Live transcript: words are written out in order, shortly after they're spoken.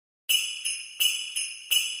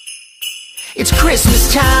It's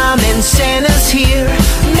Christmas time and Santa's here,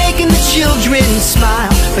 making the children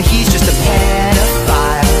smile, but he's just a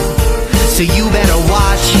pedophile, so you better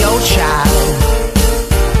watch your child.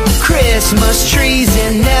 Christmas trees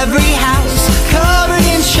in every house, covered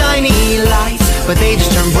in shiny lights, but they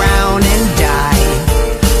just turn brown and die,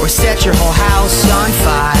 or set your whole house on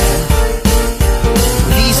fire.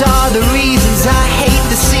 These are the reasons I hate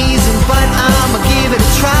the season, but I'ma give it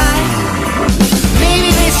a try.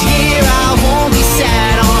 Maybe this year I won't be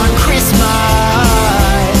sad on Christmas.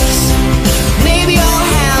 Maybe I'll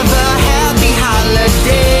have a happy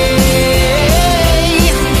holiday.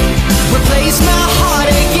 Replace my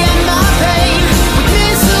heartache and my pain with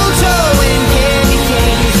mistletoe and candy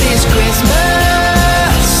canes. This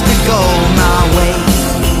Christmas could go my way.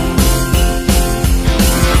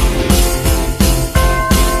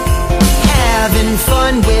 Having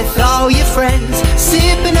fun with all your friends,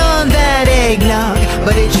 sipping on that eggnog,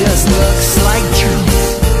 but it just looks like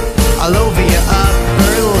juice all over your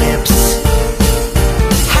upper lips.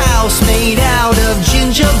 House made out of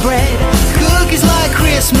gingerbread, cookies like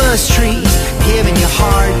Christmas trees, giving you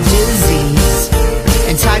heart disease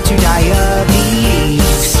and type 2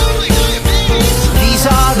 diabetes. These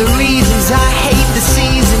are the reasons I hate the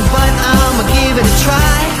season, but I'ma give it a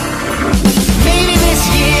try. Maybe this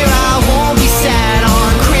year I won't be sad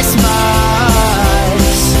on Christmas.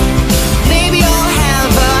 Maybe I'll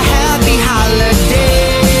have a happy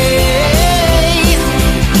holiday.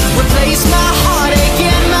 Replace my heartache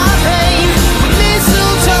and my pain with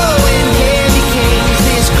mistletoe and candy canes.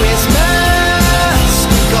 This Christmas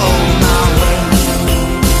could go my way.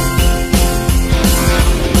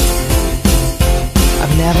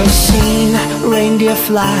 I've never seen reindeer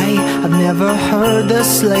fly, I've never heard the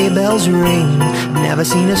sleigh bells ring, I've never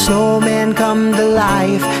seen a snowman come to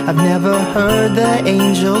life, I've never heard the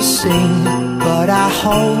angels sing. But I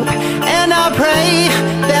hope and I pray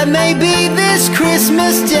that maybe this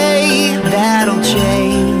Christmas day that'll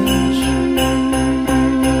change.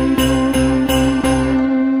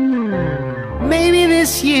 Maybe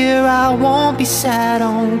this year I won't be sad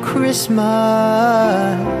on Christmas.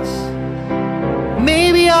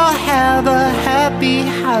 Maybe I'll have a happy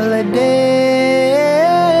holiday.